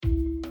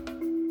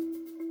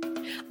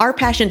Our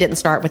passion didn't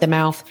start with the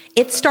mouth.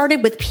 It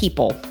started with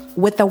people,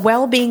 with the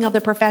well-being of the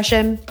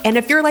profession. And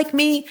if you're like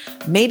me,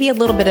 maybe a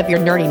little bit of your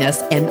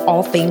nerdiness and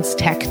all things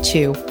tech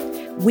too.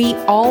 We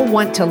all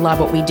want to love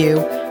what we do,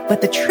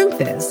 but the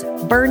truth is,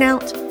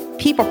 burnout,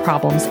 people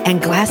problems,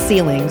 and glass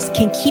ceilings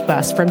can keep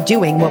us from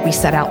doing what we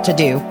set out to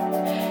do.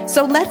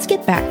 So let's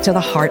get back to the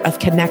heart of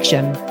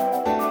connection.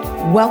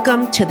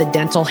 Welcome to the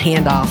Dental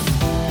Handoff.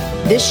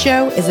 This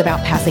show is about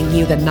passing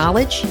you the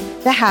knowledge,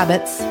 the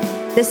habits,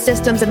 the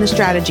systems, and the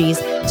strategies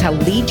to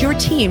lead your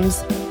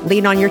teams,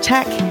 lean on your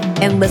tech,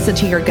 and listen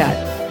to your gut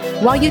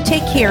while you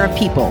take care of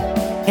people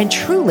and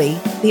truly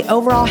the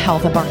overall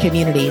health of our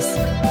communities.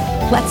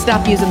 Let's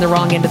stop using the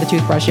wrong end of the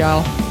toothbrush,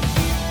 y'all.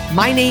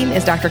 My name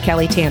is Dr.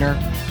 Kelly Tanner.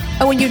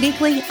 Oh, and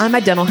uniquely, I'm a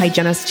dental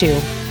hygienist too.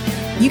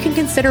 You can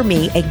consider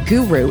me a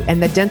guru in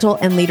the dental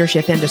and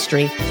leadership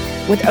industry.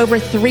 With over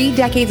 3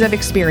 decades of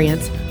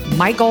experience,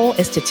 my goal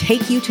is to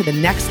take you to the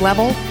next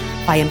level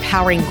by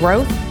empowering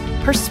growth,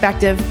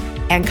 perspective,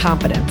 and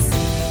confidence.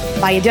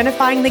 By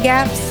identifying the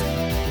gaps,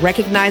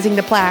 recognizing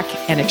the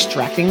plaque, and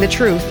extracting the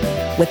truth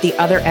with the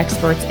other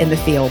experts in the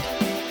field.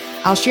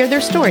 I'll share their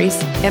stories,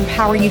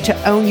 empower you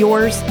to own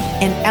yours,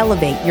 and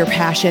elevate your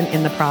passion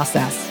in the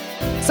process.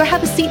 So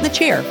have a seat in the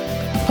chair,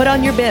 put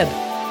on your bib,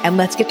 and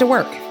let's get to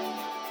work.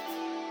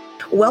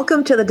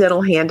 Welcome to the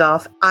Dental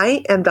Handoff.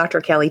 I am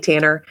Dr. Kelly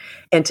Tanner,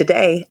 and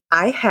today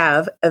I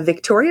have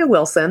Victoria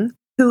Wilson,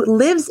 who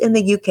lives in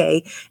the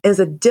UK as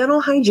a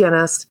dental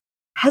hygienist,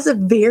 has a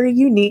very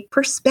unique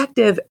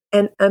perspective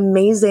and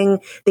amazing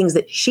things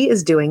that she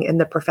is doing in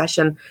the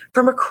profession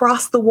from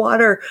across the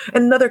water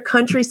in another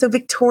country. So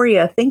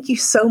Victoria, thank you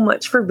so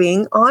much for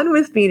being on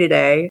with me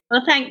today.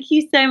 Well, thank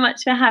you so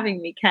much for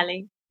having me,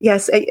 Kelly.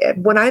 Yes.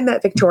 When I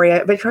met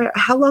Victoria,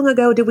 how long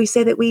ago did we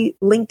say that we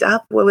linked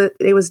up? Well,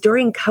 it was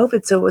during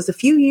COVID, so it was a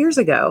few years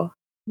ago.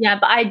 Yeah,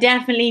 but I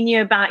definitely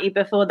knew about you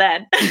before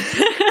then.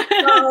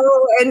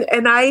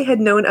 And I had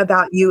known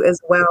about you as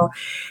well.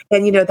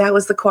 And, that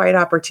was the quiet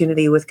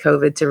opportunity with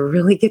COVID to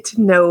really get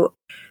to know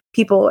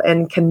people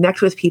and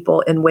connect with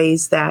people in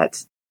ways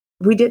that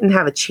we didn't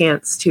have a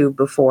chance to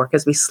before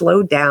because we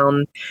slowed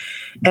down.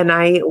 And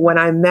when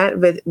I met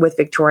with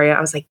Victoria,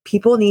 I was like,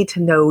 people need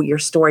to know your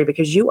story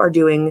because you are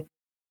doing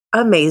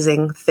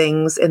amazing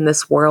things in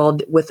this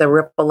world with a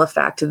ripple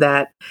effect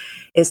that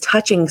is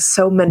touching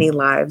so many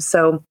lives.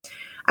 So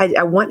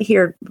I want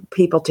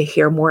people to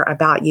hear more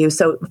about you.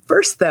 So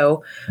first,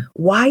 though,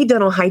 why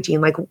dental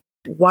hygiene? Like,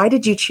 why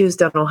did you choose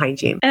dental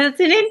hygiene? It's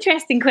an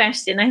interesting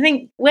question. I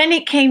think when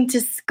it came to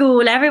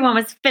school, everyone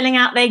was filling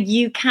out their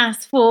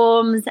UCAS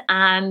forms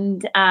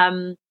and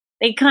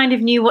they kind of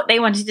knew what they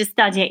wanted to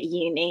study at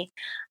uni.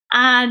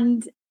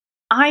 And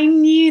I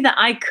knew that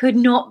I could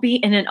not be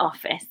in an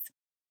office.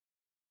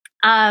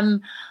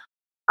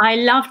 I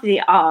loved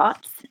the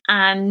arts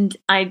and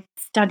I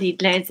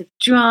studied loads of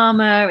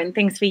drama and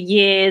things for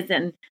years.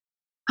 And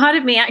part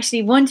of me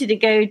actually wanted to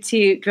go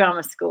to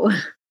drama school.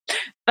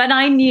 But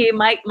I knew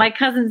my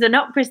cousin's an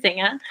opera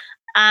singer.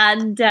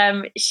 And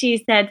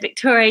she said,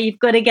 Victoria, you've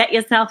got to get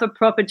yourself a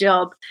proper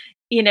job.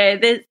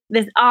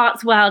 This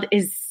arts world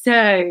is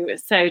so,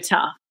 so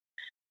tough.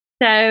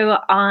 So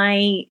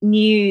I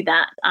knew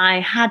that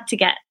I had to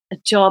get a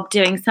job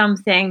doing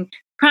something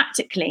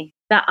practically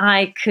that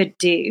I could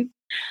do.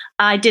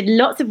 I did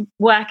lots of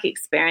work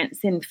experience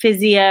in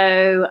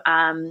physio,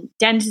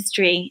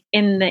 dentistry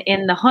in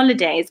the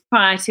holidays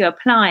prior to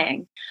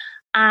applying.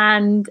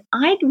 And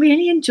I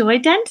really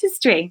enjoyed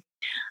dentistry.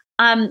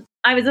 I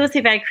was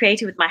also very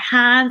creative with my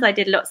hands. I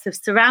did lots of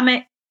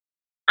ceramic.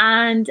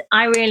 And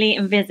I really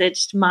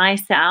envisaged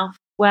myself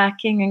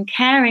working and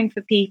caring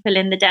for people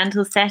in the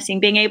dental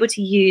setting, being able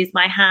to use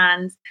my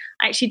hands.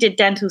 I actually did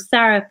dental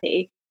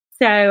therapy.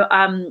 So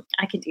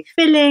I could do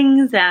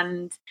fillings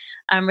and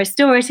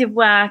restorative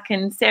work.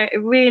 And so it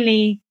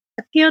really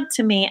appealed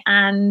to me.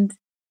 And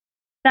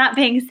that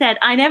being said,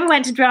 I never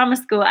went to drama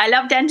school. I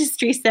love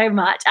dentistry so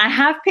much. I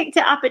have picked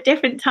it up at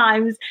different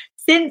times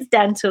since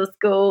dental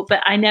school,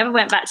 but I never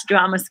went back to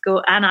drama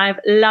school. And I've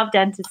loved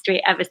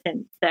dentistry ever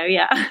since. So,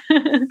 yeah.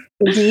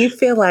 Do you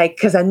feel like,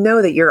 because I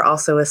know that you're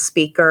also a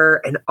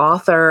speaker, an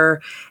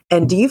author,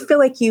 and do you feel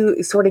like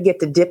you sort of get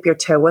to dip your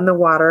toe in the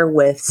water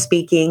with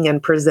speaking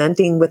and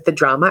presenting with the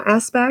drama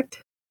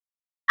aspect?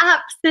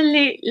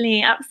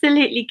 Absolutely.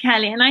 Absolutely,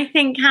 Kelly. And I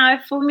think how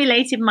I've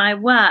formulated my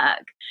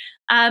work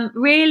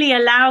really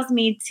allows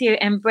me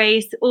to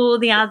embrace all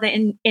the other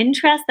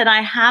interests that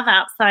I have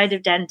outside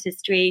of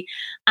dentistry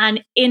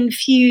and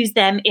infuse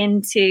them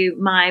into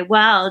my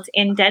world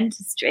in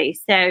dentistry.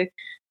 So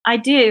I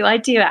do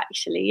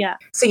actually, yeah.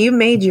 So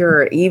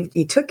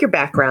you took your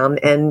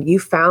background and you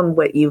found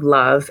what you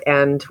love,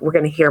 and we're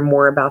going to hear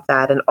more about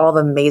that and all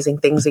the amazing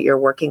things that you're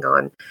working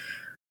on.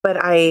 But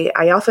I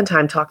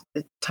oftentimes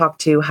talk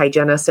to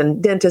hygienists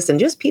and dentists and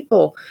just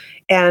people,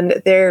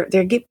 and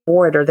they get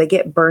bored or they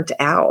get burnt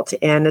out.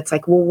 And it's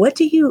like, well, what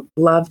do you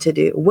love to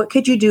do? What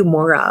could you do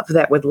more of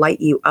that would light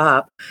you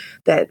up,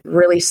 that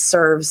really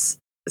serves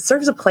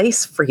a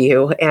place for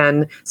you?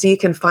 And so you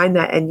can find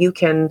that and you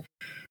can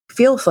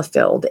feel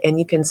fulfilled and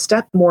you can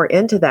step more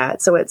into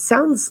that. So it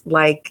sounds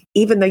like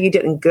even though you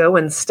didn't go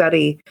and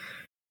study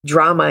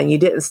drama and you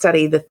didn't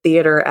study the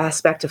theater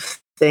aspect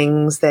of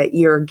things, that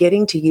you're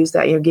getting to use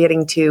that, you're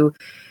getting to,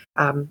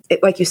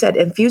 like you said,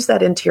 infuse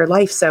that into your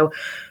life. So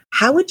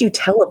how would you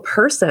tell a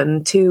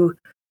person to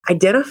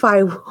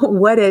identify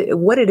what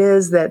it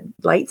is that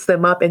lights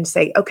them up and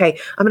say, okay,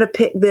 I'm going to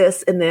pick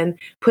this and then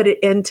put it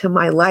into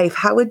my life?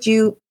 How would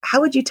you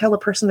tell a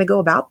person to go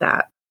about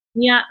that?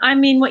 Yeah, I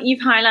mean, what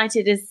you've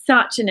highlighted is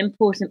such an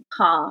important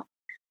part,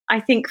 I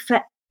think,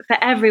 for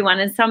everyone,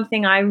 and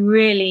something I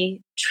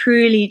really,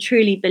 truly,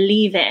 truly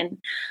believe in.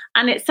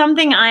 And it's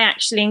something I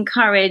actually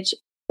encourage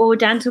all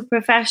dental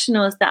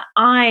professionals that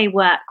I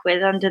work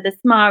with under the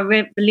Smile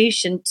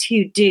Revolution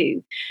to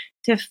do,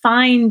 to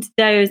find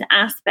those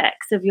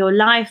aspects of your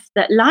life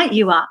that light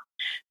you up.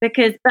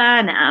 Because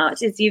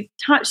burnout, as you've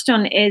touched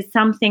on, is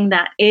something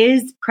that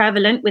is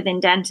prevalent within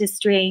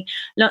dentistry.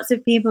 Lots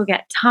of people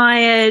get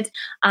tired,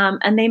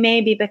 and they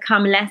maybe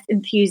become less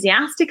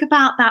enthusiastic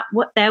about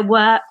their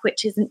work,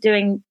 which isn't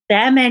doing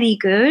them any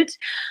good,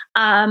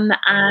 and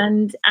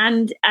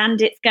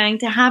it's going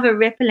to have a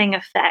rippling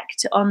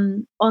effect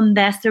on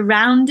their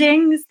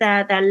surroundings,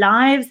 their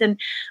lives. And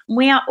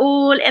we are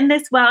all in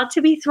this world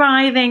to be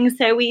thriving,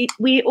 so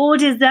we all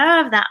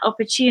deserve that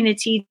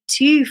opportunity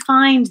to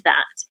find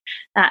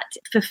that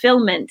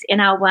fulfillment in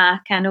our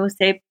work and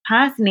also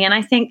personally. And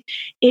I think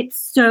it's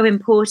so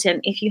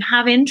important, if you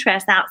have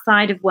interests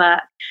outside of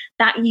work,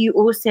 that you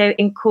also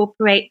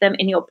incorporate them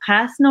in your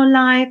personal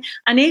life.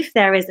 And if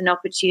there is an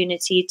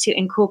opportunity to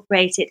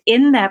incorporate it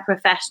in their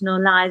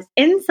professional lives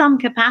in some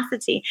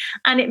capacity,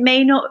 and it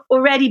may not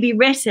already be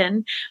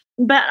written,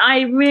 but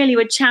I really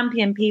would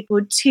champion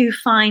people to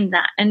find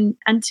that and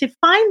to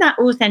find that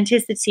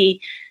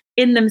authenticity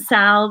in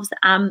themselves.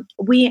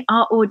 We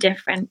are all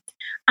different.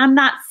 And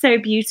that's so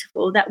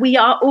beautiful, that we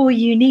are all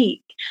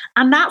unique.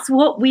 And that's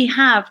what we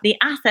have, the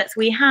assets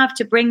we have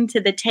to bring to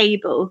the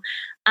table,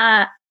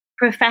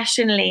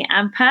 professionally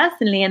and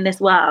personally in this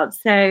world.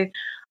 So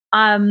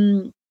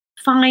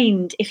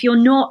find, if you're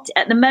not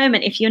at the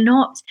moment, if you're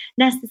not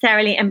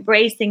necessarily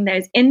embracing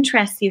those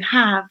interests you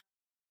have,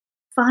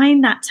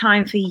 find that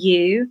time for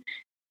you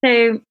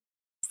so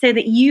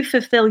that you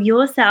fulfill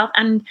yourself.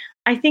 And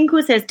I think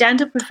also as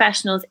dental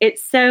professionals,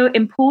 it's so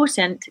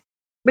important,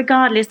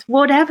 regardless,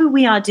 whatever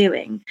we are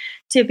doing,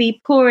 to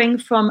be pouring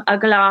from a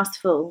glass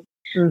full.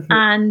 Mm-hmm.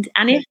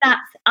 And if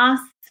that's us,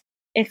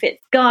 if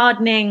it's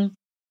gardening,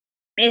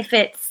 if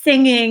it's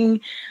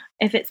singing,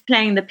 if it's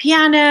playing the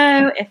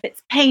piano, if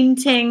it's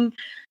painting,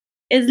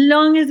 as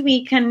long as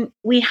we can,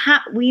 we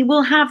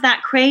will have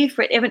that crave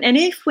for it. And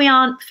if we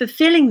aren't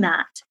fulfilling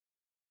that,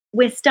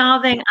 we're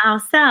starving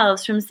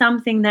ourselves from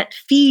something that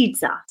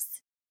feeds us.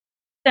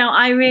 So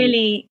I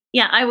really,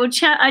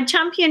 I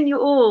champion you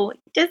all.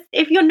 Just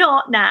if you're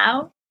not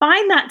now,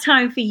 find that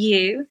time for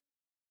you.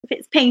 If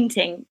it's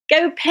painting,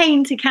 go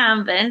paint a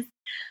canvas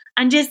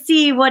and just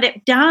see what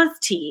it does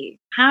to you,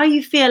 how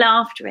you feel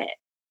after it.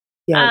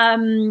 Yeah.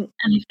 And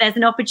if there's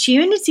an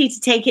opportunity to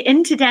take it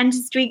into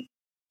dentistry,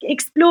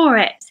 explore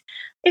it.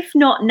 If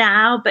not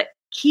now, but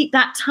keep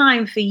that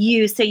time for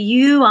you, so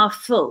you are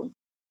full,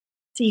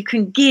 so you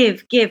can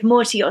give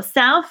more to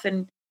yourself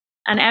and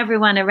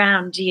everyone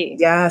around you.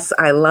 Yes,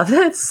 I love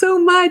that so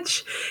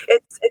much.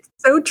 It's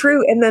so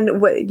true. And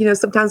then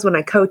sometimes when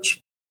I coach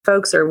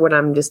folks or when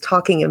I'm just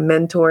talking and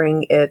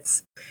mentoring,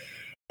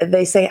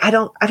 they say, I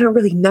don't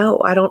really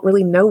know. I don't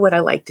really know what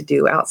I like to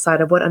do outside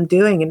of what I'm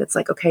doing. And it's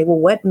like, okay, well,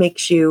 what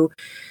makes you,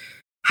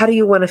 how do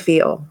you want to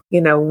feel?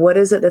 What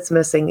is it that's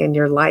missing in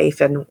your life?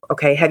 And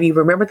okay, have you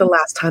remembered the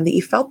last time that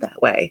you felt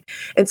that way?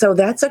 And so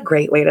that's a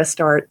great way to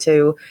start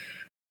to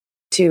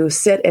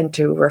sit and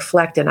to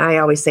reflect. And I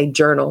always say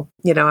journal.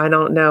 I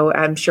don't know.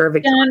 I'm sure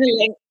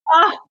journaling.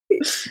 Oh,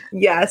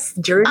 yes,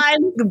 journal.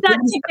 I'm such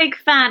a big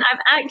fan.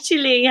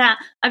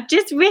 I've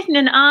just written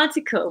an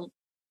article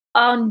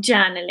on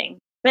journaling,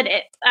 but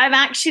I've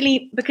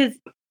actually, because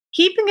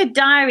keeping a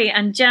diary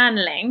and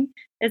journaling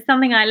is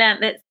something I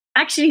learned that's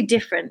actually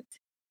different.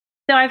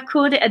 So I've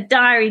called it a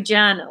diary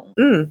journal,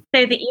 so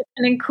that you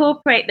can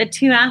incorporate the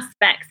two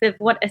aspects of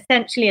what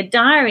essentially a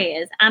diary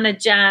is and a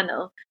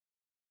journal,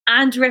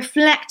 and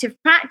reflective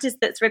practice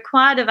that's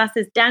required of us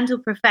as dental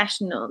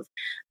professionals,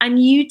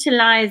 and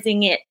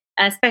utilizing it,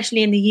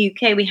 especially in the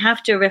UK. We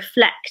have to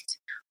reflect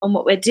on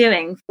what we're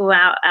doing for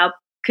our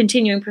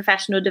continuing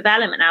professional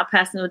development, our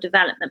personal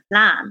development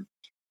plan.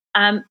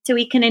 So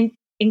we can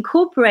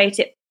incorporate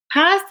it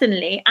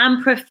personally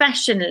and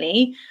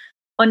professionally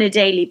on a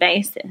daily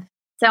basis.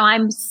 So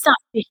I'm such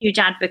a huge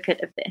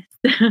advocate of this.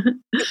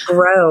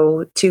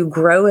 To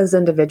grow as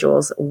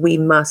individuals, we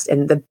must,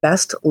 and the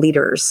best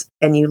leaders,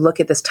 and you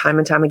look at this time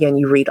and time again,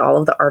 you read all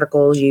of the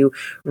articles, you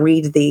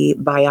read the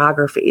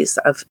biographies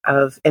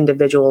of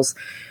individuals.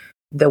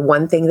 The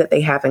one thing that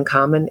they have in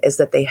common is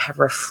that they have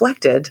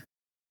reflected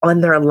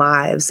on their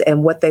lives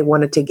and what they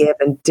wanted to give,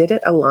 and did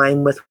it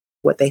align with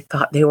what they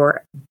thought they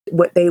were,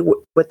 what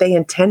they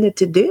intended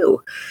to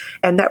do.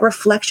 And that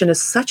reflection is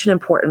such an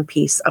important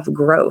piece of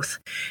growth.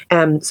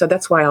 And so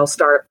that's why I'll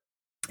start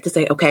to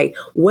say, okay,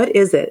 what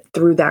is it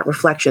through that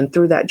reflection,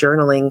 through that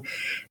journaling,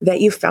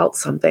 that you felt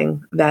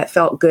something that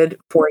felt good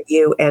for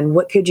you? And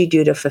what could you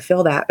do to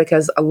fulfill that?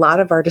 Because a lot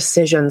of our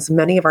decisions,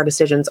 many of our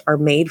decisions are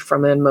made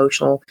from an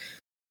emotional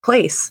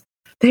place.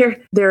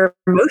 They're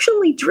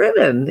emotionally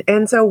driven.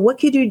 And so what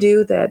could you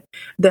do that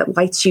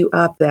lights you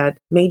up, that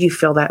made you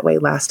feel that way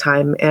last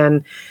time?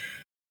 And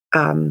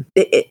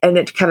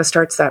it kind of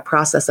starts that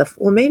process of,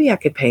 well, maybe I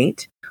could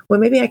paint.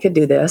 Well, maybe I could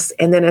do this.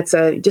 And then it's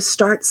just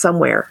start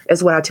somewhere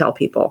is what I tell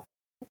people.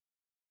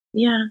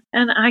 Yeah.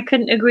 And I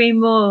couldn't agree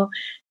more,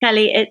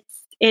 Kelly.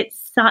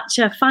 It's such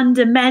a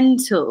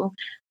fundamental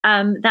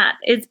that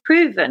is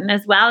proven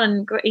as well.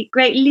 And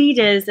great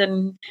leaders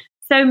and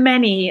so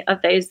many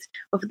of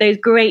those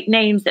great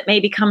names that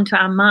maybe come to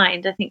our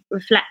mind. I think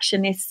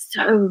reflection is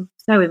so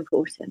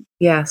important.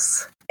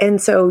 Yes.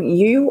 And so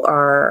you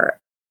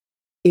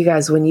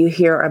guys, when you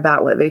hear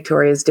about what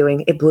Victoria is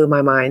doing, it blew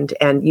my mind.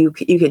 And you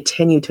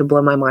continue to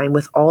blow my mind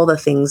with all the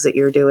things that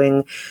you're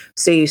doing.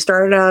 So you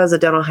started out as a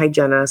dental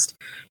hygienist,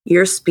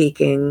 you're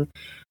speaking.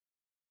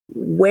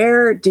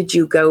 Where did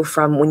you go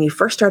from when you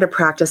first started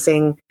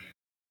practicing?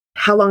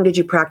 How long did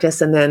you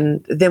practice? And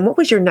then what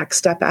was your next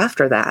step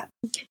after that?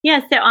 Yeah,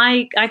 so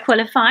I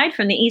qualified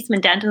from the Eastman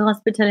Dental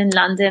Hospital in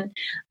London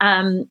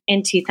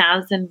in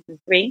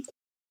 2003.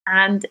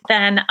 And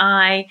then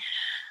I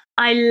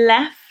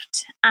left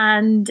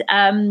and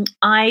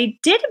I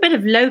did a bit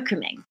of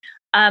locuming.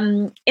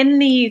 In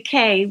the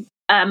UK,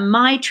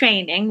 my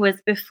training was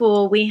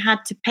before we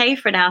had to pay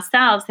for it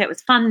ourselves. So it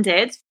was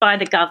funded by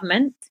the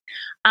government.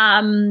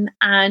 And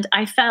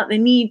I felt the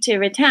need to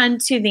return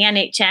to the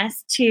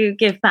NHS to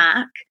give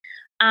back.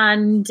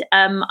 And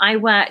I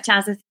worked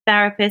as a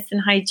therapist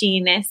and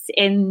hygienist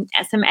in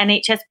some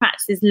NHS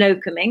practices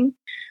locuming.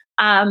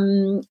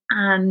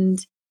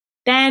 And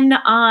then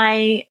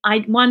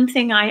one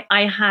thing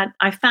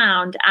I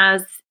found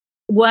as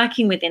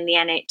working within the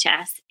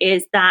NHS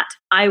is that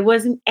I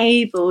wasn't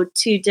able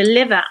to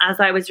deliver, as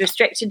I was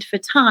restricted for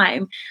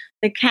time,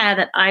 the care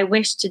that I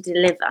wished to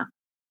deliver.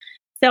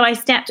 So I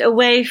stepped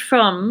away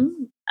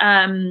from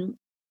the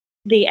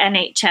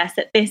NHS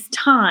at this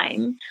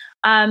time,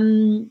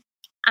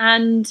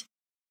 and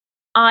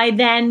I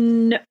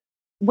then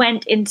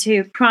went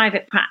into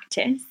private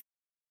practice.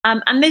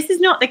 And this is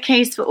not the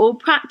case for all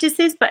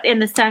practices, but in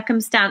the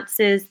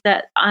circumstances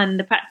and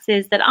the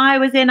practices that I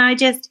was in,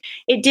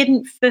 it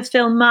didn't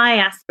fulfill my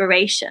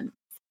aspirations.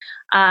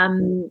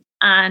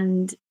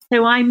 And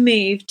so I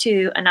moved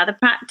to another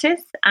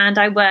practice and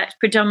I worked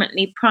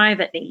predominantly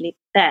privately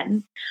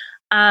then.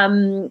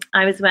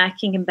 I was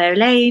working in Bow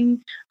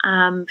Lane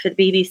for the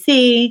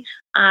BBC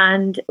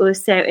and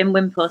also in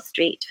Wimpole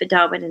Street for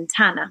Darwin and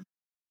Tanner.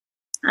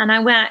 And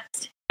I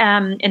worked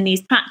in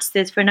these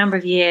practices for a number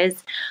of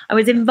years. I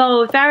was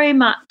involved very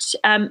much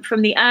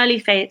from the early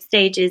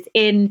stages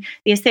in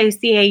the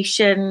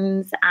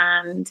associations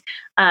and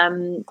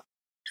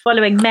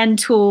following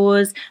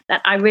mentors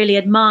that I really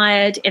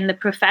admired in the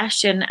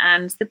profession,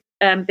 and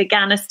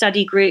began a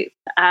study group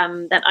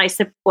a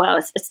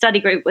study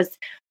group was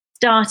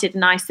started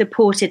and I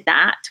supported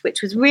that,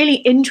 which was really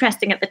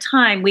interesting at the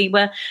time. We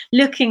were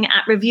looking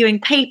at reviewing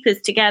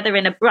papers together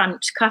in a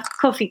brunch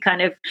coffee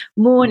kind of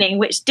morning,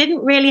 which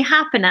didn't really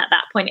happen at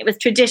that point. It was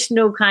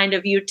traditional kind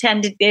of, you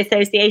attended the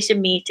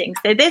association meeting.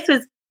 So this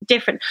was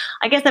different.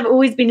 I guess I've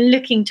always been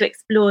looking to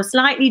explore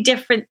slightly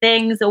different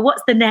things, or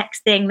what's the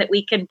next thing that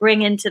we can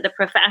bring into the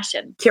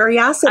profession.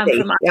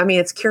 Curiosity.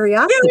 It's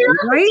curiosity,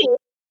 right?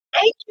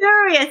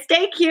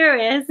 Stay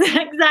curious.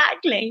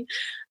 Exactly.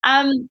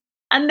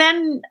 And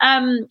then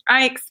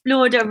I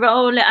explored a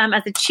role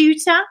as a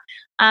tutor.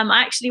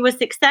 I actually was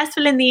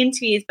successful in the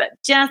interviews, but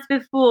just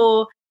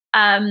before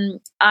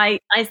I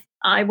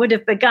would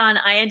have begun,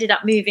 I ended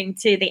up moving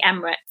to the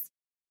Emirates.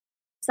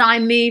 So I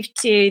moved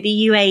to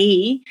the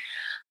UAE,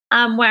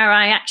 where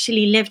I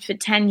actually lived for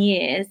 10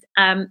 years.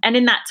 And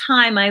in that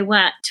time, I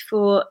worked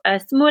for a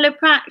smaller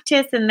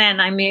practice, and then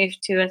I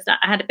moved I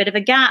had a bit of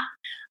a gap.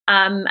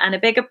 And a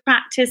bigger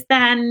practice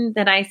then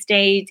that I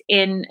stayed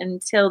in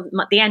until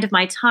the end of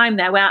my time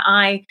there, where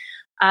I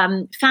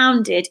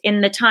founded,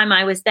 in the time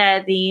I was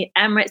there, the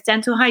Emirates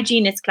Dental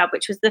Hygienists Club,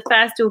 which was the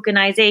first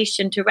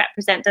organization to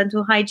represent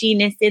dental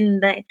hygienists in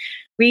the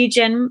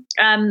region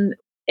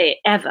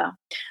ever.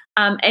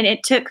 And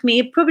it took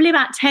me probably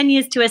about 10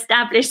 years to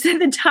establish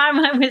the time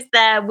I was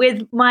there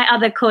with my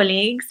other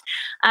colleagues,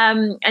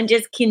 and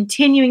just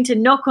continuing to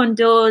knock on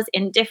doors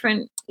in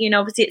different,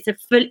 obviously it's a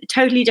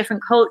totally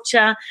different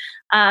culture,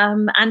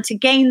 and to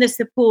gain the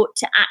support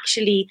to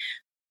actually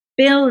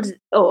build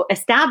or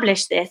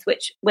establish this,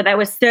 where there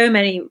was so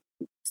many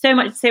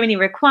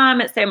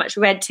requirements, so much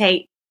red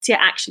tape to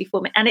actually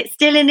form it. And it's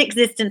still in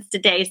existence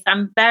today. So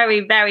I'm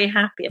very, very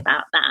happy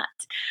about that.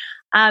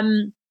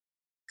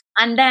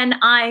 And then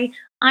I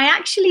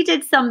actually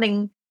did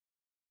something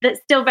that's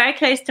still very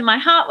close to my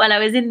heart while I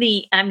was in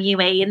the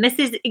UAE. And this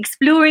is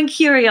exploring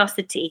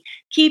curiosity,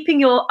 keeping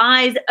your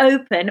eyes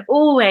open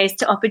always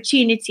to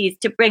opportunities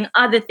to bring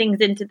other things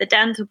into the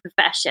dental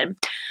profession.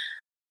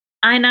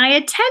 And I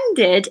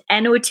attended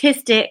an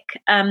autistic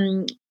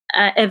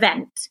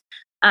event.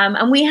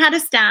 And we had a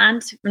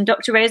stand from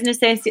Dr. Rose and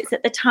Associates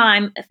at the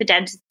time for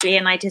dentistry,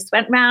 and I just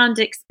went round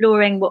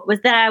exploring what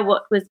was there,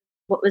 what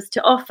was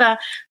to offer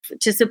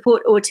to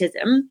support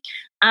autism.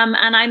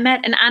 And I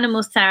met an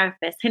animal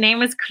therapist. Her name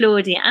was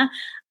Claudia,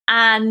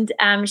 and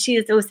she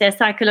is also a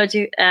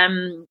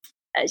psychological.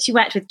 She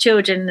worked with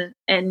children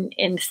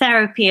in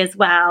therapy as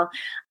well.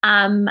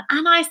 And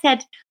I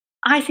said,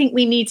 I think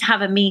we need to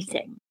have a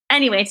meeting.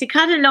 Anyway, to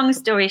cut a long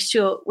story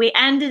short, we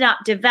ended up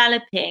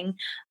developing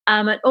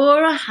an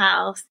oral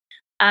health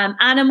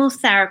animal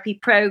therapy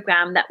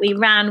program that we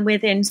ran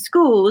within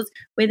schools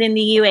within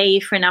the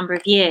UAE for a number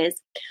of years.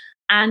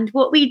 And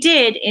what we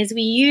did is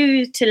we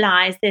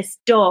utilized this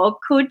dog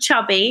called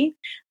Chubby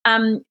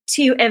to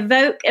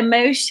evoke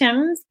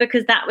emotions,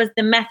 because that was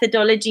the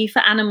methodology for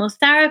animal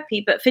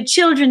therapy, but for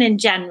children in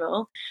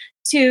general,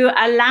 to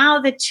allow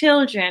the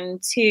children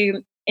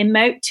to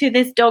emote to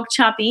this dog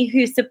Chubby,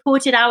 who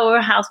supported our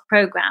oral health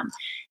program.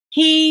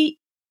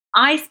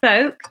 I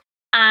spoke,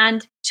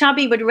 and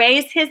Chubby would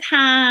raise his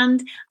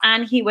hand,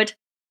 and he would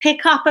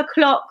pick up a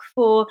clock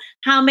for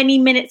how many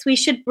minutes we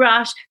should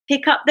brush,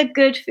 pick up the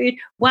good food,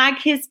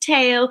 wag his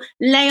tail,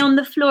 lay on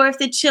the floor if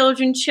the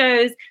children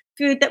chose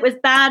food that was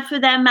bad for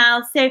their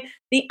mouth. So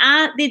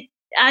I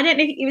don't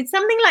know, it was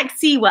something like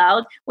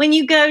SeaWorld. When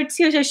you go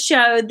to a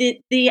show,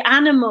 the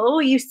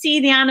animal, you see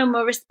the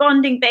animal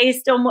responding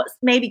based on what's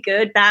maybe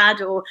good,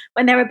 bad, or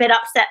when they're a bit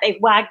upset, they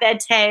wag their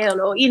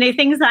tail, or,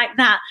 things like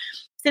that.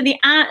 So the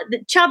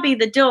Chubby,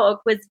 the dog,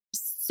 was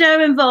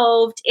so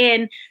involved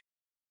in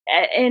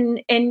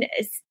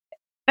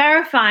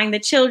verifying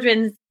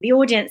the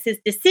audience's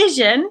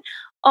decision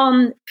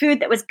on food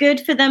that was good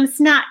for them,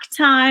 snack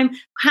time,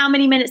 how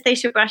many minutes they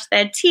should brush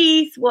their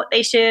teeth, what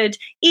they should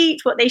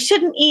eat, what they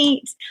shouldn't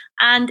eat.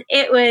 And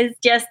it was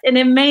just an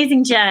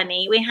amazing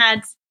journey. We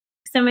had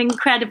some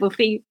incredible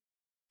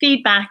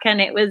feedback, and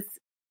it was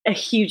a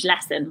huge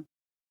lesson.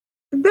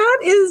 That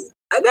is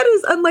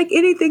unlike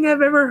anything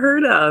I've ever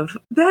heard of.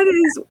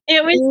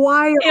 It was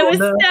wild. It was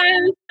so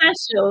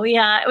special.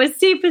 Yeah, it was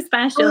super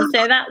special.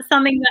 So that's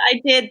something that I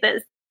did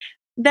that's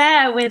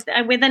there with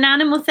an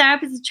animal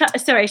therapist.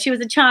 She was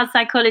a child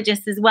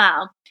psychologist as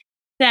well.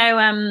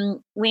 So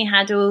we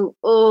had all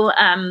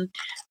the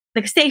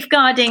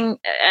safeguarding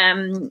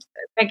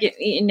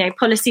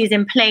policies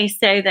in place,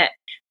 so that,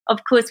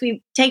 of course,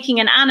 taking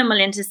an animal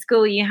into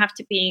school, you have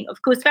to be,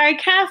 of course, very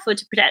careful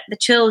to protect the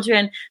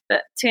children,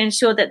 but to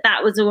ensure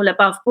that was all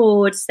above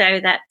board, so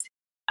that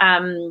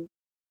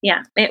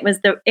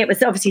it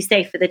was obviously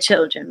safe for the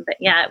children. But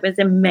yeah, it was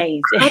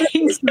amazing.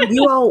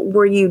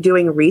 Were you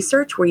doing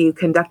research? Were you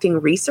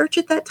conducting research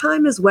at that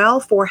time as well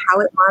for how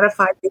it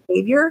modified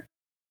behavior?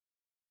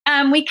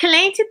 We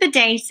collated the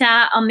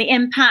data on the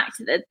impact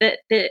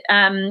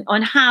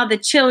on how the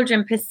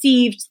children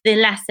perceived the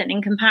lesson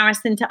in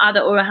comparison to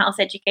other oral health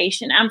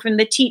education, and from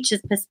the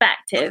teacher's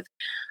perspective.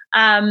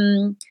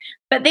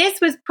 But this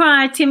was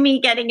prior to me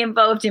getting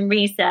involved in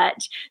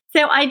research.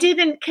 So I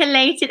didn't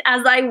collate it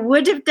as I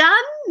would have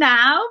done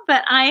now,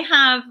 but I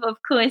have, of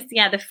course,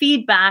 the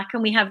feedback,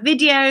 and we have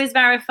videos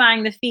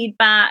verifying the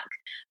feedback.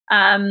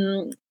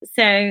 It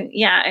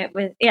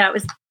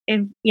was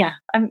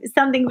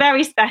something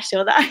very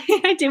special that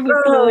I did with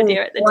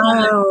Claudia at the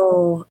time.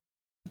 Wow.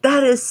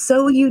 That is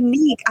so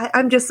unique.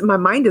 My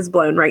mind is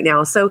blown right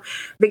now. So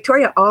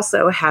Victoria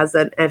also has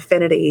an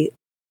affinity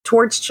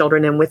towards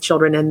children and with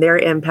children and their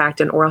impact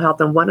in oral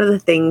health. And one of the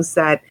things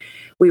that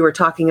we were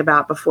talking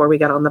about before we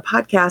got on the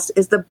podcast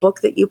is the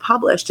book that you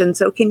published. And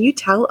so can you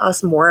tell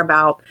us more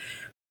about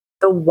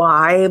the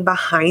why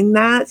behind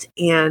that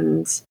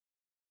and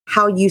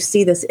how you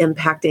see this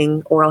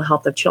impacting oral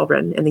health of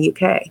children in the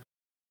UK?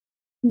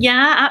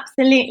 Yeah,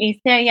 absolutely.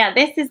 So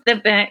this is the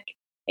book.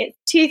 It's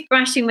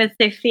Toothbrushing with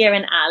Sophia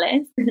and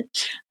Alice.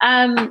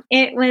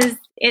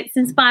 It's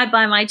inspired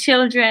by my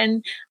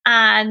children,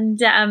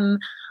 and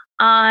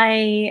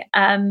I,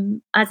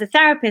 as a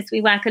therapist,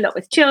 we work a lot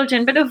with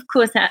children, but of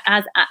course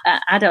as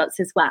adults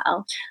as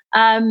well.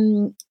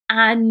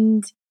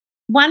 And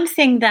one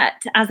thing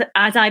that,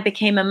 as I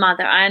became a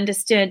mother, I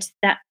understood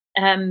that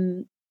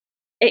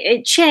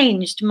it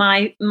changed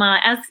my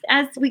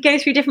as we go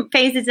through different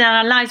phases in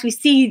our lives, we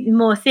see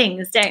more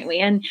things, don't we?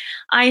 And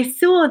I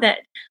saw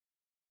that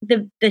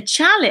the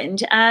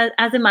challenge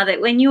as a mother,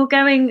 when you're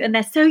going and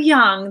they're so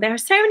young, there are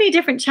so many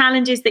different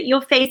challenges that you're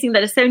facing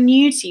that are so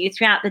new to you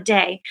throughout the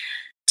day.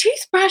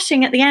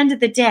 Toothbrushing at the end of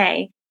the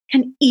day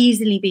can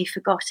easily be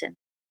forgotten.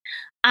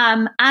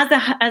 As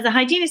a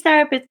hygienist,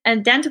 therapist,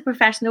 and dental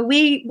professional,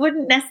 we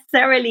wouldn't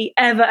necessarily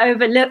ever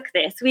overlook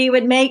this. We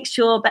would make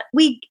sure, but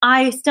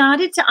I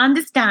started to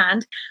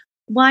understand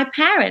why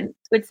parents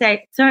would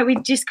say, "Sorry, we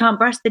just can't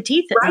brush the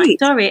teeth at night.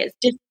 Sorry, it's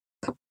just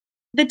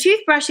the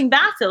toothbrushing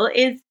battle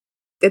is."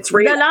 It's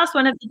real. The last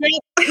one of the day.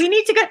 We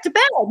need to get to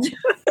bed.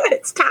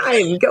 It's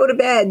time. Go to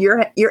bed.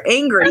 You're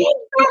angry.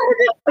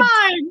 It's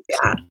fine.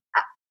 Yeah.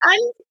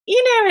 And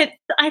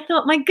I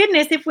thought, my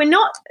goodness, if we're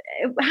not,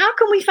 how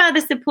can we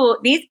further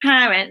support these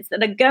parents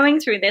that are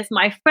going through this,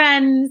 my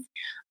friends,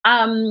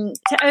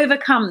 to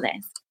overcome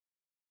this?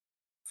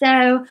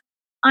 So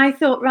I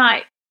thought,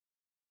 right,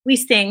 we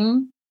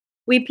sing,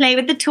 we play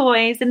with the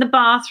toys in the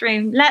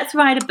bathroom. Let's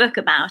write a book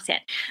about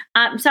it.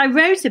 So I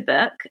wrote a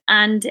book,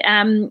 and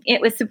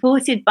it was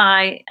supported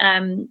by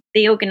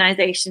the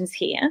organizations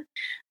here,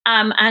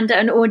 and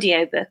an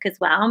audio book as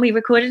well. And we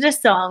recorded a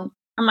song.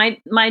 And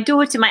my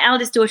daughter, my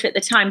eldest daughter at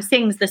the time,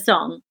 sings the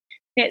song.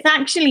 It's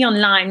actually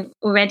online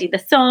already, the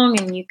song,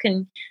 and you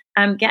can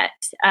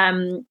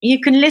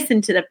you can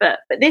listen to the book.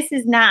 But this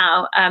is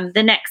now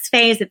the next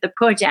phase of the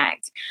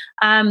project,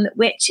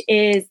 which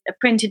is a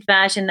printed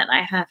version that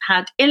I have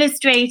had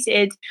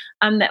illustrated,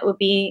 that will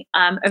be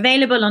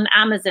available on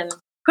Amazon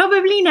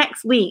probably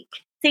next week.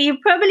 So you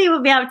probably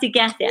will be able to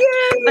get it.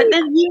 Yay! But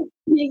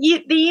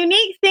the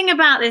unique thing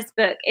about this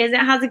book is it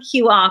has a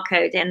QR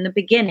code in the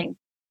beginning.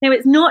 So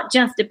it's not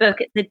just a book,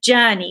 it's a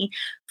journey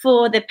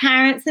for the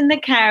parents and the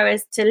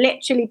carers to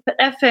literally put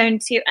their phone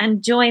to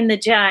and join the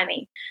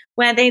journey,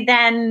 where they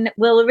then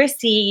will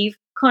receive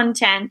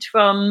content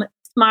from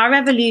Smile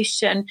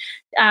Revolution,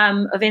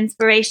 of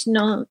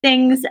inspirational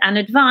things and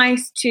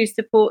advice to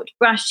support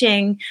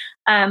brushing,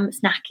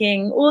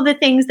 snacking, all the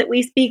things that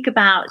we speak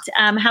about,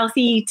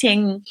 healthy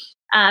eating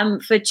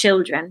for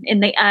children in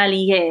the early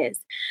years.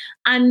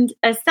 And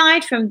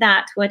aside from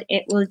that, what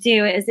it will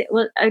do is it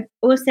will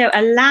also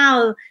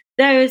allow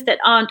those that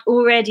aren't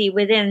already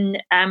within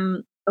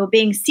or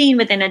being seen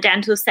within a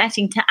dental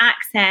setting to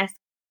access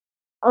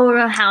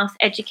oral health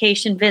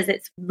education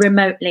visits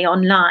remotely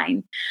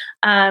online,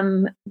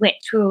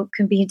 which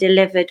can be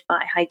delivered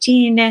by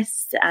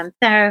hygienists,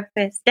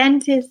 therapists,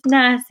 dentists,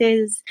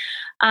 nurses,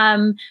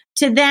 to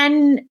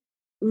then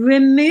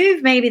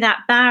remove maybe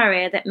that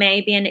barrier that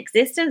may be in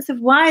existence of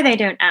why they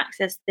don't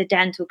access the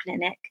dental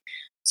clinic,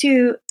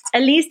 to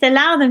at least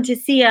allow them to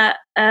see a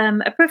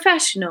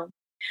professional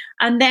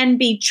and then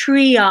be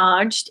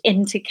triaged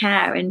into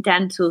care in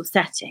dental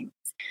settings.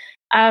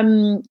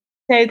 So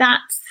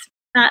that's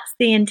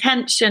the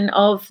intention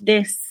of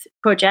this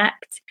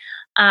project,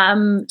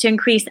 to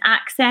increase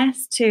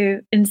access,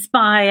 to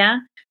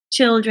inspire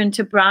children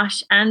to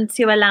brush, and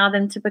to allow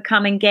them to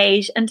become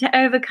engaged and to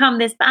overcome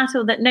this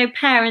battle that no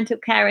parent or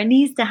carer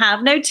needs to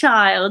have, no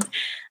child,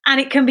 and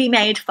it can be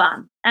made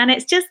fun. And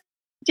it's just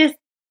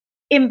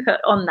input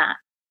on that.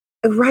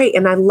 Right.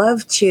 And I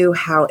love too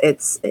how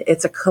it's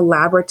a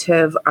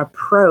collaborative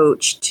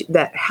approach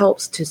that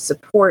helps to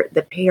support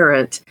the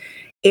parent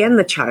and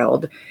the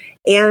child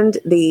and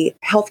the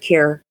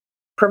healthcare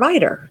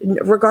provider,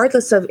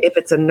 regardless of if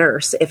it's a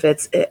nurse, if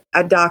it's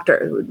a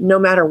doctor, no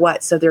matter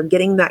what. So they're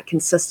getting that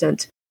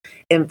consistent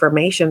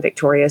information,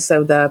 Victoria.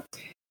 So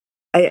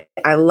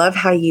I love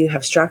how you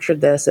have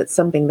structured this. It's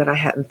something that I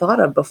hadn't thought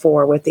of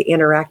before, with the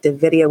interactive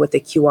video with the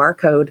QR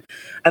code,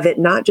 of it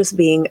not just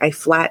being a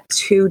flat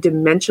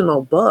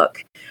 2-dimensional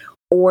book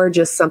or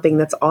just something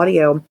that's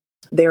audio.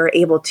 They're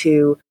able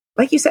to,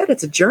 like you said,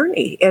 it's a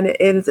journey, and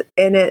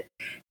it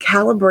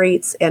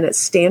calibrates and it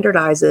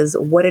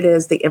standardizes what it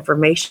is, the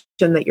information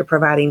that you're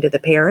providing to the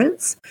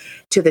parents,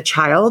 to the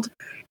child,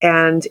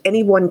 and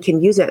anyone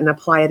can use it and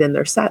apply it in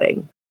their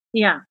setting.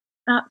 Yeah,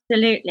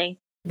 absolutely.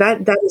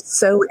 That is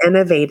so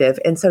innovative.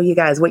 And so you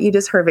guys, what you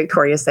just heard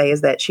Victoria say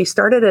is that she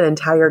started an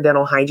entire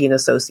dental hygiene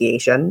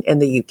association in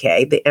the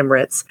UK, the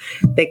Emirates.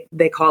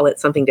 They call it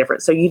something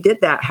different. So you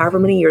did that however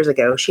many years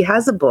ago. She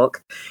has a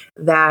book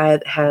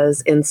that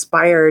has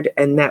inspired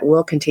and that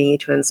will continue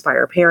to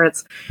inspire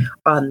parents,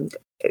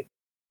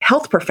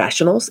 health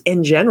professionals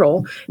in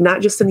general,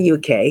 not just in the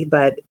UK,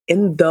 but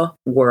in the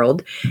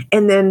world.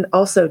 And then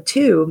also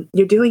too,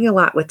 you're doing a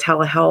lot with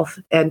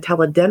telehealth and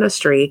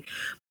teledentistry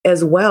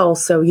as well.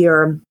 So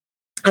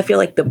I feel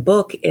like the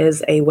book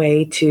is a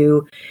way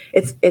to,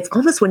 it's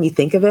almost, when you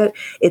think of it,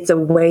 it's a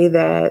way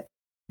that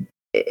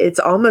it's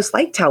almost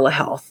like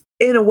telehealth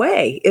in a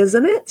way,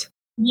 isn't it?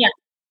 Yeah.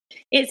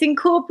 It's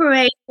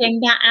incorporating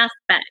that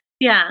aspect.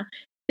 Yeah.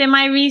 So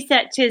my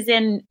research is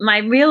in, my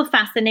real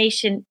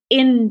fascination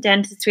in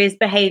dentistry is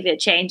behavior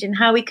change and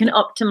how we can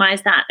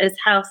optimize that as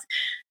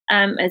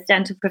as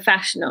dental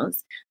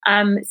professionals.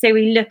 So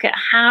we look at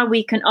how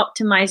we can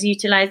optimize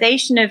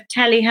utilization of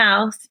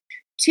telehealth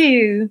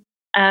to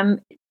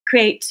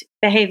create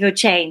behavioral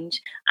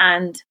change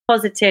and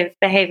positive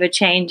behavior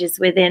changes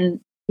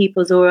within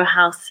people's oral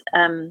health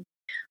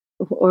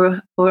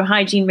or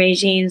hygiene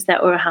regimes,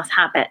 their oral health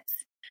habits.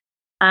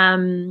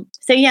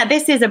 So yeah,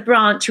 this is a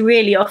branch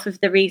really off of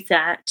the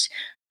research,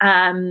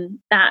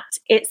 that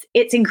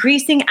it's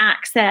increasing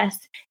access,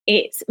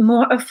 it's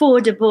more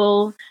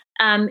affordable.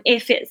 Even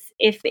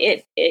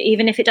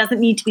if it doesn't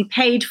need to be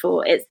paid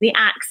for, the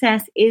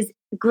access is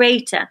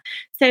greater.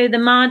 So the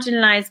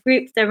marginalized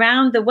groups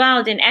around the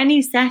world in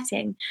any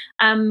setting,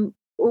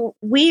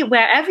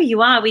 wherever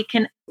you are, we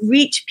can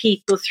reach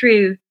people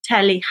through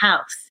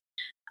telehealth.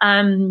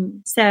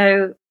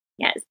 So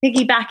yeah, it's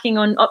piggybacking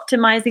on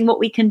optimizing what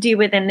we can do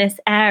within this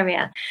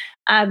area.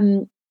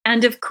 And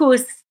of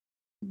course,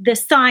 the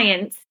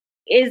science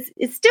is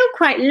still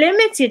quite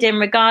limited in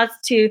regards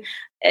to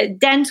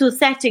dental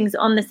settings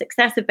on the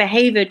success of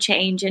behavior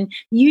change, and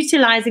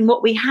utilizing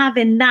what we have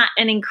in that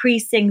and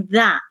increasing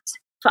that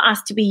for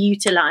us to be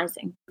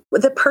utilizing.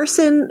 The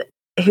person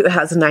who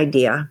has an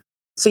idea.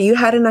 So you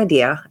had an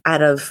idea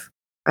out of,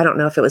 I don't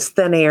know if it was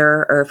thin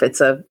air or if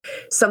it's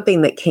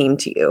something that came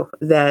to you,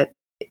 that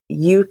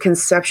you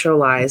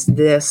conceptualized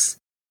this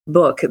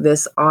book,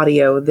 this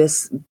audio,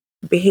 this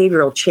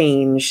behavioral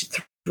change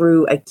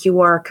through a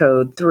QR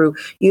code,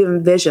 you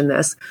envision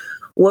this.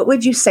 What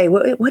would you say?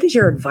 What is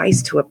your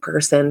advice to a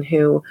person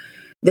who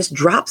this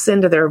drops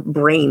into their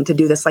brain to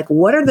do this? Like,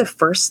 what are the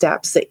first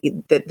steps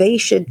that they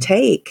should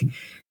take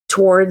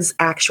towards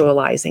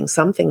actualizing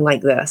something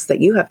like this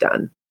that you have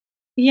done?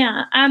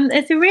 Yeah,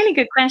 it's a really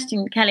good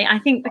question, Kelly. I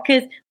think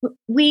because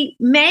we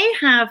may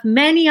have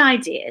many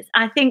ideas.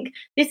 I think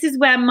this is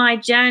where my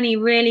journey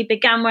really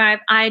began,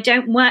 where I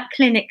don't work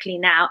clinically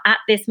now at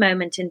this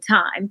moment in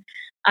time.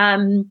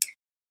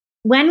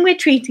 When we're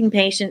treating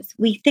patients,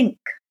 we think,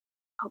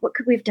 oh, what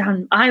could we have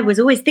done? I was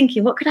always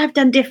thinking, what could I have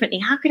done differently?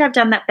 How could I have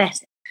done that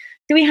better?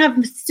 So we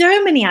have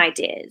so many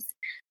ideas,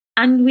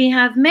 and we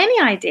have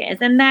many ideas.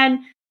 And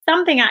then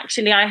something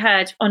actually I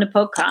heard on a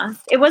podcast,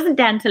 it wasn't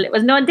dental, it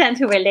was not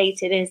dental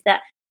related, is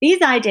that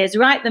these ideas,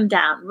 write them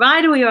down,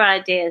 write all your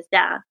ideas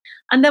down.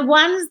 And the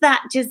ones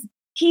that just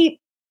keep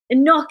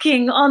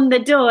knocking on the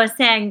door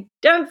saying,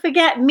 don't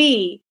forget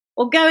me,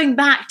 or going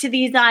back to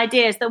these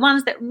ideas, the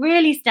ones that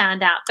really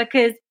stand out,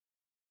 because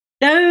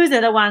those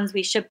are the ones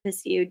we should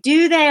pursue.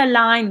 Do they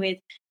align with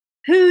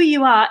who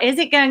you are? Is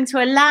it going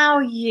to allow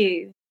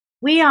you?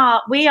 We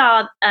are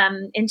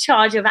in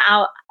charge of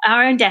our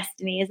own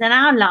destinies and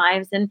our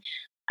lives. And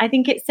I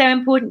think it's so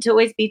important to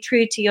always be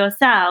true to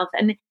yourself.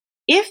 And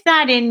if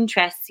that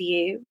interests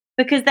you,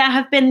 because there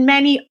have been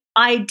many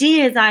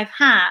ideas I've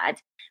had,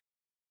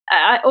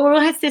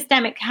 oral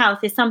systemic health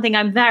is something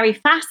I'm very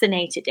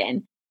fascinated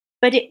in,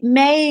 but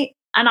and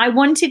I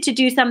wanted to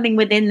do something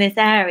within this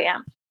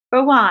area for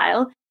a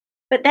while.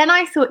 But then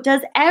I thought, does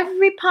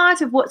every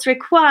part of what's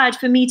required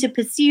for me to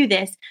pursue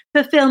this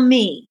fulfill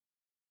me?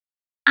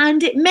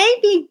 And it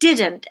maybe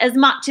didn't, as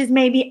much as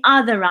maybe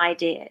other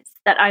ideas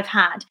that I've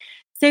had.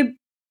 So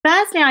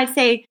firstly, I'd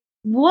say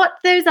what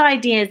those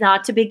ideas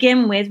are to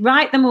begin with,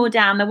 write them all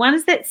down, the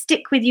ones that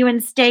stick with you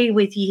and stay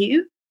with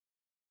you,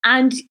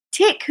 and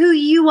tick who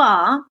you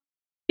are.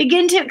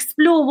 Begin to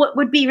explore what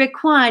would be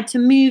required to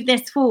move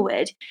this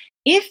forward,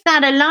 if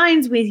that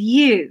aligns with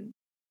you.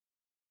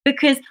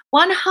 Because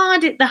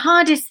the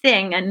hardest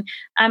thing,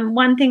 and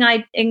one thing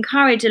I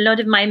encourage a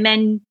lot of my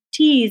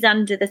mentees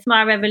under the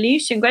Smile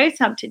Revolution Growth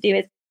Hub to do,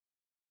 is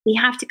we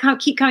have to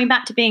keep coming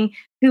back to being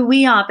who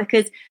we are.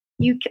 Because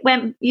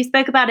when you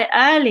spoke about it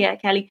earlier,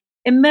 Kelly,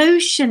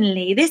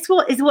 emotionally, this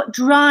is what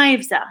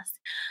drives us.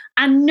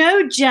 And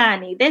no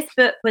journey, this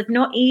book was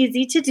not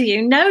easy to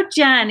do. No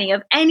journey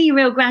of any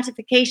real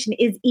gratification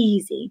is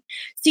easy.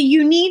 So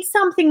you need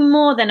something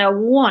more than a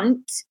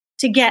want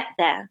to get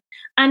there.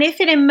 And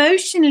if it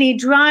emotionally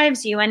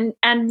drives you and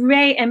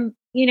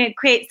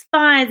creates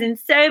fires in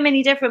so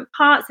many different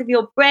parts of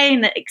your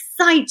brain that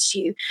excites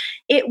you,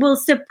 it will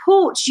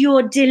support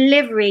your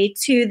delivery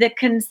to the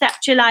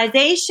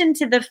conceptualization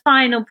to the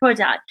final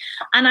product.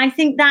 And I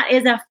think that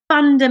is a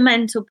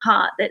fundamental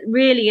part that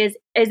really is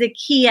a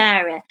key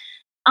area.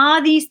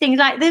 Are these things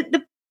like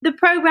the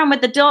program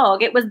with the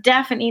dog? It was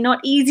definitely not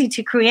easy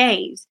to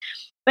create,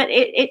 but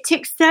it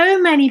ticked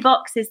so many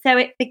boxes. So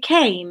it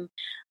became.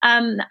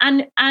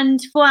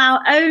 And for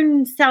our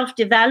own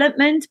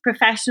self-development,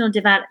 professional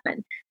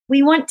development,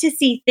 we want to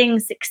see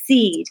things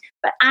succeed,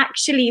 but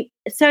actually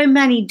so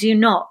many do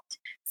not.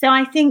 So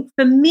I think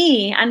for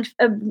me, and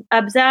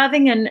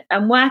observing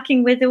and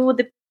working with all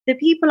the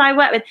people I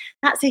work with,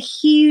 that's a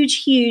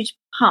huge, huge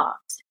part.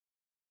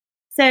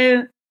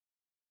 So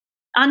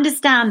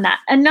understand that.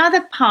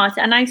 Another part,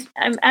 and I,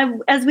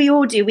 as we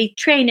all do, we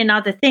train in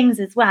other things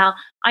as well.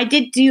 I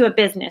did do a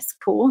business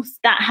course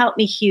that helped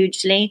me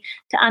hugely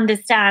to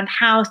understand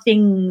how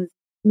things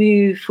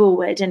move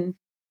forward and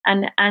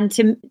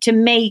to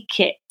make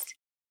it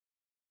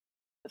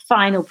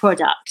final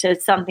product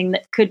as something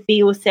that could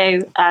be also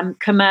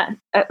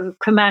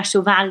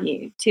commercial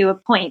value to a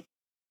point.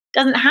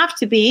 Doesn't have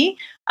to be,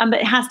 but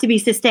it has to be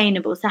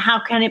sustainable. So how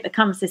can it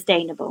become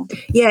sustainable?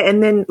 Yeah.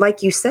 And then,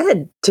 like you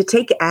said, to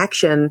take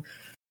action,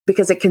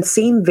 because it can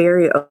seem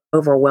very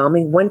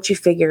overwhelming once you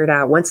figure it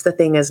out, once the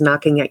thing is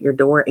knocking at your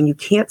door and you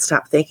can't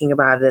stop thinking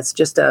about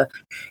it.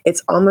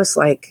 It's almost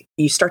like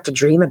you start to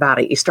dream about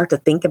it. You start to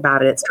think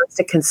about it. It starts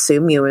to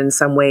consume you in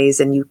some ways,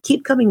 and you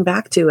keep coming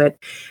back to it.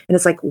 And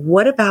it's like,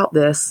 what about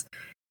this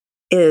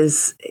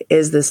is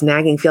this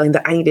nagging feeling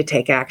that I need to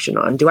take action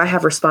on? Do I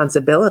have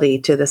responsibility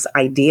to this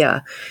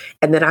idea?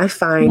 And then I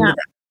find that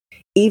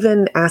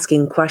even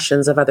asking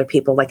questions of other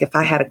people, like if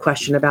I had a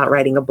question about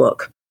writing a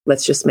book,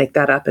 let's just make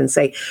that up and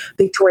say,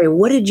 Victoria,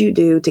 what did you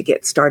do to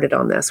get started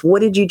on this?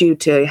 What did you do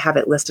to have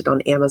it listed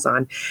on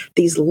Amazon?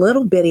 These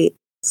little bitty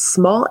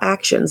small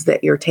actions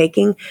that you're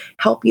taking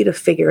help you to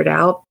figure it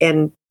out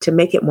and to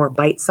make it more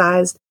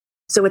bite-sized.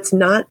 So it's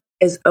not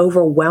as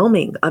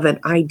overwhelming of an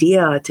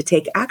idea to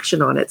take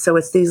action on it. So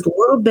it's these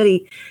little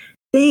bitty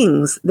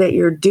things that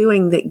you're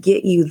doing that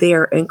get you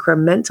there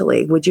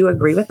incrementally. Would you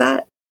agree with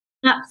that?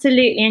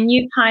 Absolutely. And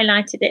you've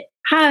highlighted it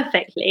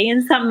perfectly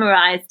and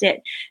summarized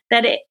it,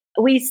 that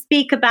we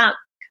speak about,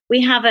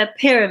 we have a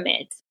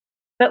pyramid,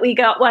 but we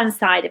got one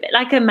side of it,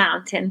 like a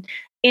mountain.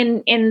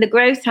 In the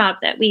Growth Hub,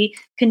 that we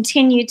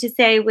continue to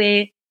say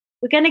we're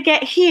going to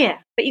get here,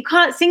 but you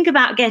can't think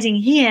about getting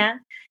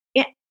here.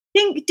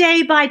 Think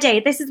day by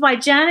day. This is why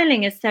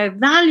journaling is so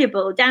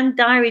valuable,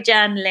 diary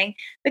journaling,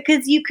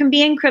 because you can be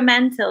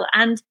incremental,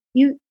 and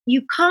you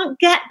can't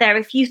get there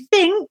if you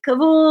think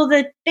of all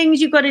the things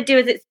you've got to do,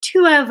 as it's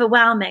too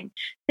overwhelming.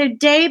 So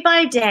day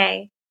by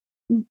day,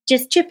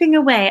 just chipping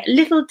away at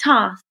little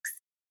tasks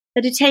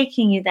that are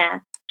taking you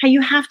there. How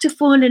you have to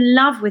fall in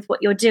love with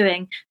what you're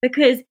doing,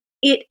 because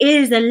it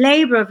is a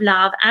labor of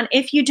love. And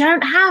if you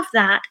don't have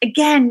that,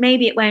 again,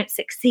 maybe it won't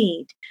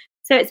succeed.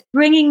 So it's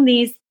bringing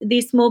these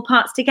small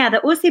parts together,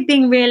 also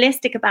being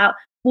realistic about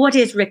what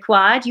is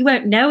required. You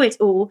won't know it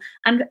all.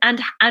 And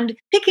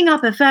picking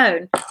up a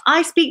phone.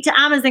 I speak to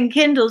Amazon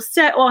Kindle,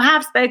 or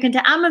have spoken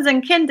to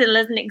Amazon Kindle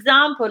as an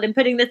example in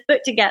putting this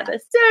book together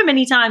so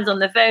many times on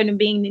the phone, and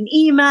being in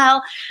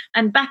email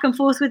and back and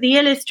forth with the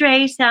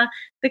illustrator,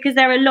 because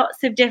there are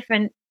lots of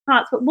different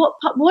parts. But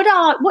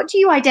what do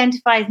you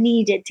identify as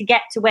needed to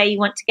get to where you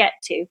want to get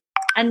to?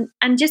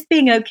 And just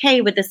being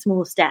okay with the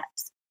small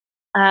steps.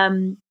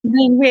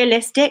 Being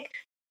realistic,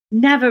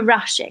 never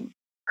rushing.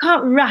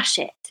 Can't rush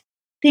it.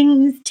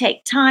 Things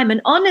take time,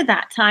 and honor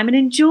that time and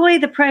enjoy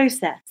the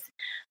process.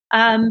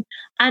 And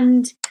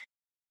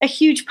a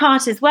huge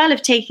part as well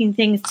of taking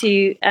things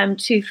to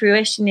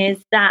fruition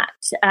is that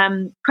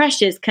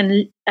pressures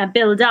can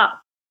build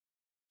up.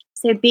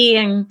 So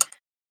being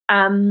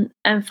and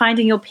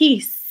finding your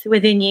peace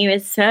within you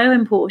is so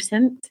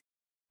important.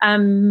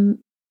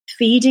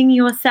 Feeding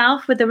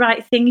yourself with the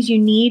right things you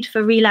need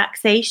for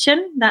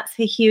relaxation, that's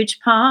a huge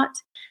part,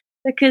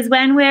 because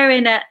when we're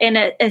in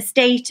a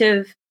state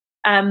of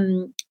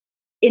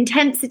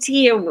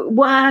intensity or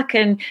work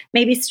and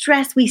maybe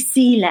stress, we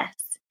see less.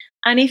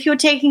 And if you're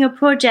taking a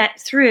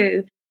project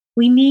through,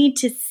 we need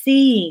to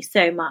see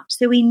so much.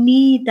 So we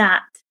need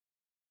that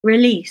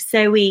release,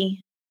 so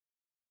we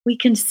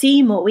can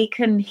see more, we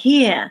can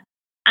hear.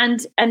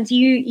 And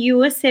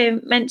you also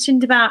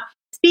mentioned about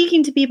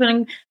speaking to people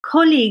and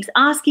colleagues,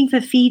 asking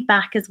for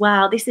feedback as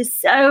well. This is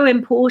so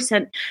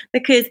important,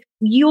 because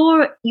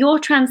you're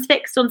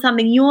transfixed on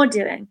something you're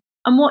doing,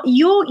 and what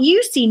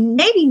you see,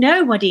 maybe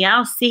nobody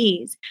else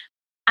sees,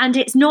 and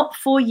it's not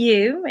for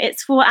you;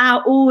 it's for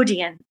our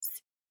audience.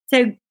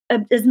 So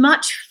as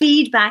much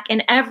feedback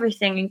in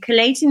everything, and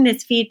collating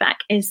this feedback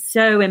is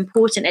so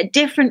important at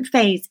different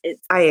phases.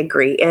 I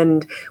agree.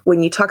 And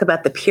when you talk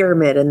about the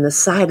pyramid and the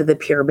side of the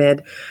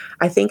pyramid,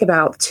 I think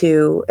about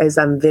too, as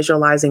I'm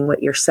visualizing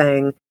what you're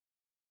saying,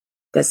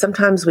 that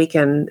sometimes we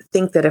can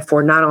think that if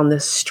we're not on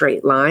this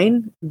straight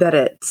line, that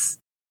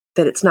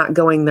it's not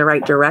going the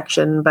right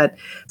direction. But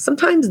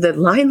sometimes the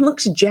line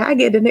looks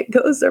jagged and it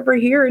goes over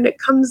here and it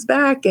comes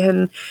back.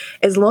 And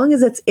as long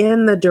as it's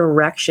in the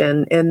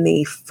direction, in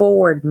the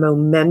forward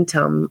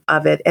momentum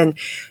of it, and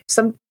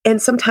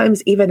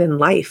sometimes even in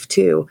life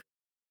too,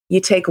 you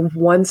take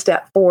one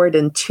step forward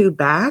and two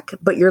back,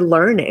 but you're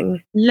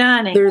learning.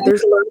 There's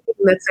learning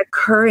that's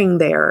occurring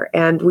there.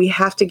 And we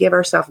have to give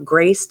ourselves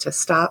grace to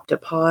stop, to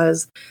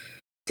pause,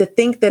 to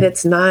think that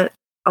it's not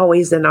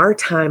always in our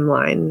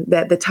timeline,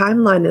 that the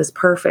timeline is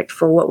perfect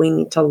for what we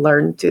need to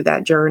learn through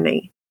that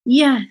journey.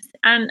 Yes,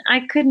 and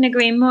I couldn't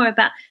agree more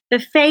about the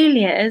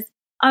failures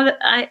are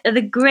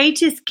the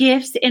greatest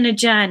gifts in a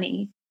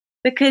journey,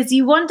 because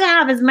you want to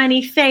have as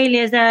many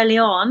failures early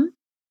on,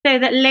 so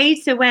that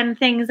later when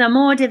things are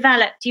more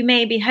developed, you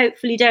maybe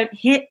hopefully don't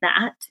hit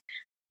that.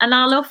 And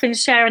I'll often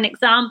share an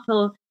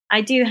example. I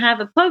do have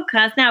a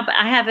podcast now, but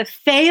I have a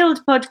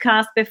failed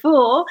podcast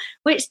before,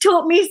 which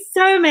taught me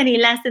so many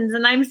lessons.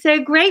 And I'm so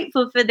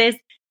grateful for this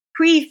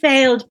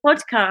pre-failed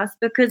podcast,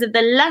 because of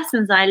the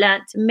lessons I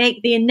learned to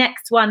make the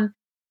next one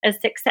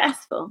as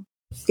successful.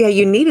 Yeah,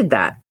 you needed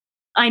that.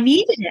 I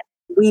needed it.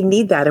 We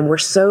need that. And we're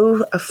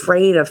so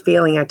afraid of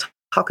failing. I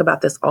talk about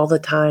this all the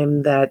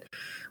time, that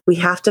we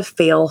have to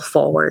fail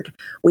forward.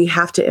 We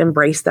have to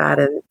embrace that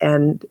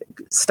and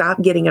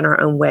stop getting in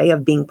our own way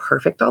of being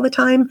perfect all the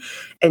time,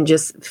 and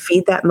just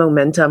feed that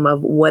momentum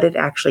of what it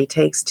actually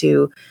takes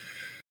to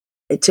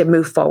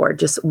move forward.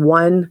 Just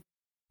 1%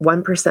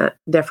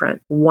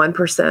 different,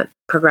 1%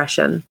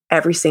 progression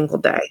every single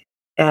day,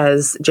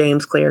 as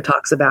James Clear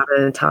talks about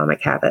in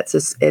Atomic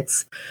Habits.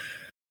 It's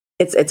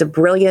a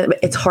brilliant,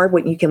 it's hard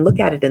when you can look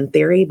at it in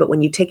theory, but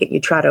when you take it and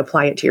you try to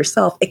apply it to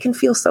yourself, it can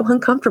feel so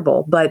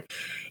uncomfortable, but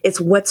it's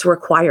what's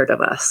required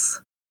of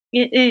us.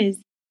 It is.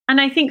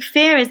 And I think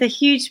fear is a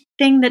huge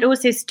thing that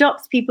also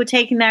stops people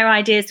taking their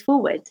ideas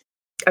forward.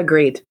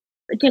 Agreed.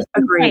 Just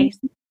Agreed.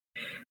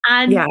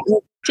 And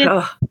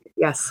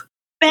yes.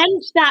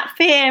 Bench that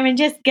fear and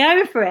just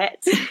go for it,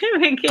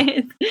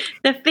 because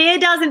the fear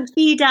doesn't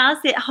feed us,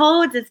 it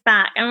holds us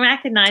back, and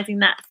recognizing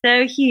that's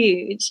so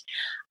huge.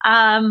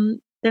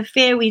 The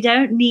fear we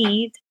don't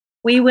need,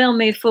 we will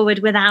move forward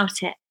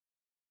without it.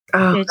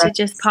 Oh, to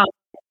just pop.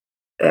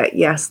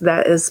 Yes,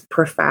 that is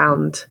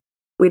profound.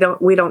 We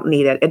don't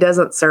need it. It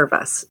doesn't serve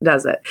us,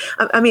 does it?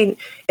 I mean,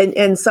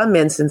 in some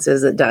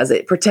instances it does.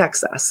 It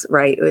protects us,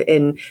 right?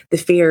 And the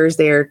fear is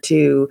there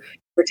to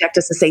protect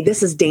us, to say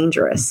this is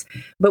dangerous.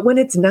 But when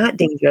it's not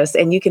dangerous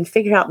and you can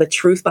figure out the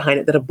truth behind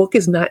it, that a book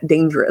is not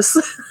dangerous,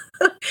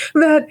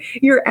 that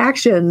your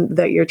action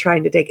that you're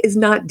trying to take is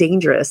not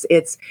dangerous.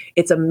 It's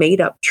a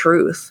made up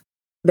truth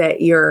that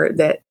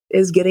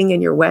is getting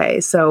in your way.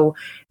 So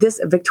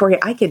this, Victoria,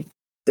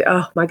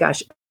 oh my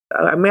gosh,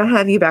 I'm going to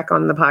have you back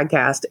on the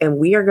podcast and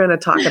we are going to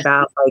talk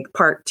about like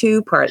part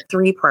 2, part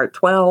 3, part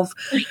 12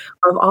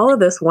 of all of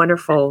this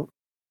wonderful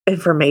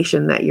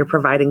information that you're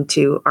providing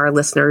to our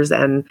listeners.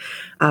 And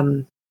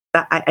I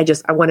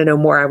want to know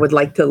more. I would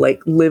like to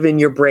like live in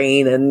your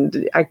brain.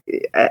 And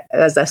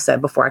as I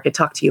said before, I could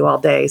talk to you all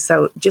day.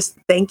 So just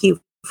thank you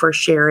for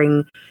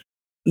sharing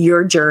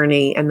your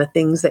journey and the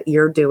things that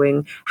you're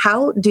doing.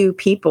 How do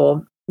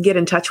people get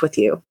in touch with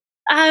you?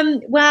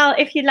 Well,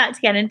 if you'd like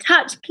to get in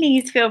touch,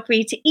 please feel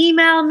free to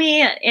email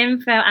me at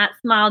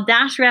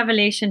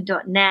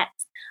info@smile-revolution.net.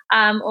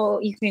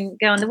 Or you can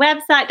go on the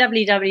website,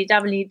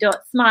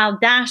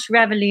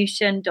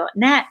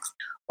 www.smile-revolution.net.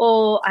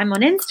 Or I'm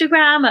on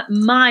Instagram at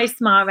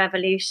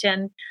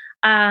MySmileRevolution.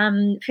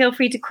 Feel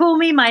free to call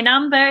me. My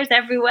number is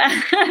everywhere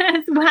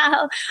as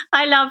well.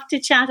 I love to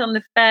chat on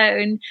the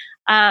phone.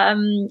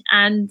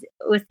 And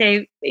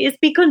also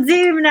speak on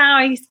Zoom now.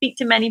 I speak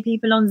to many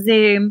people on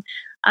Zoom.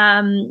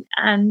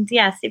 And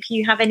yes, if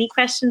you have any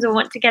questions or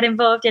want to get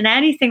involved in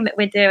anything that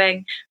we're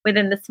doing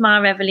within the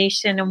Smile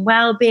Revolution and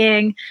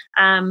well-being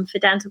for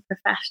dental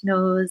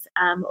professionals,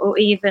 or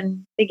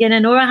even begin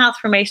an oral health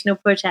promotional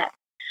project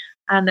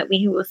that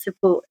we will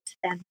support,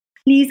 then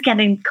please get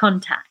in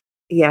contact.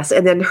 Yes.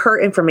 And then her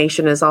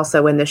information is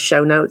also in the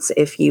show notes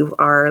if you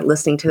are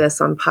listening to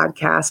this on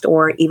podcast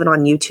or even on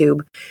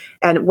YouTube.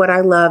 And what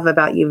I love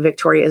about you,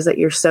 Victoria, is that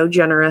you're so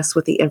generous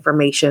with the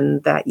information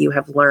that you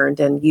have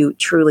learned, and you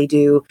truly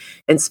do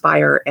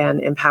inspire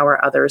and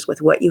empower others with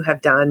what you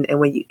have done and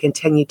what you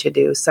continue to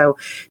do. So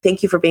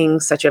thank you for being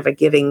such of a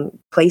giving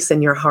place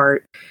in your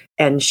heart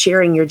and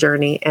sharing your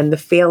journey and the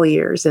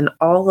failures and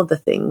all of the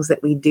things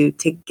that we do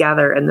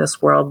together in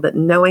this world, but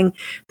knowing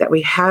that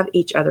we have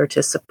each other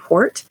to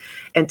support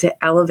and to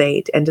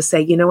elevate and to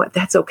say, you know what,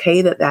 that's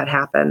okay that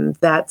happened.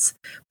 That's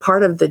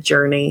part of the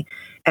journey,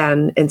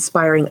 and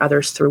inspiring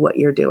others through what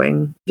you're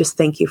doing. Just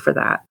thank you for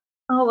that.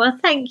 Oh, well,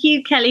 thank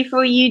you, Kelly, for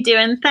what you do.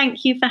 And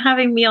thank you for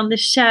having me on the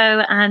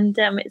show. And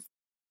it's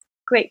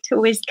great to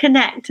always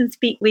connect and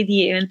speak with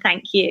you. And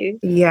thank you.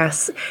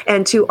 Yes.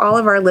 And to all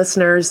of our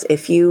listeners,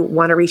 if you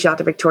want to reach out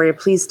to Victoria,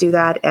 please do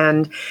that.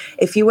 And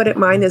if you wouldn't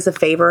mind, as a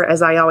favor,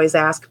 as I always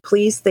ask,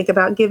 please think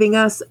about giving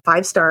us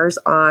 5 stars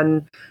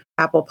on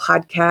Apple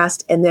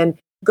Podcast, and then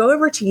go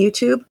over to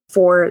YouTube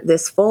for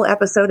this full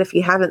episode if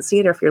you haven't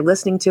seen it, or if you're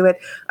listening to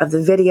it, of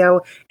the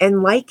video,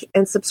 and like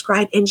and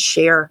subscribe and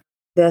share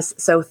this.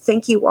 So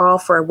thank you all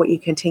for what you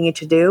continue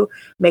to do.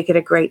 Make it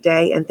a great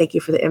day, and thank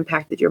you for the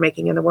impact that you're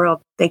making in the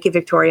world. Thank you,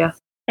 Victoria.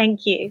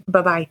 Thank you.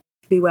 Bye-bye.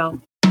 Be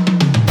well.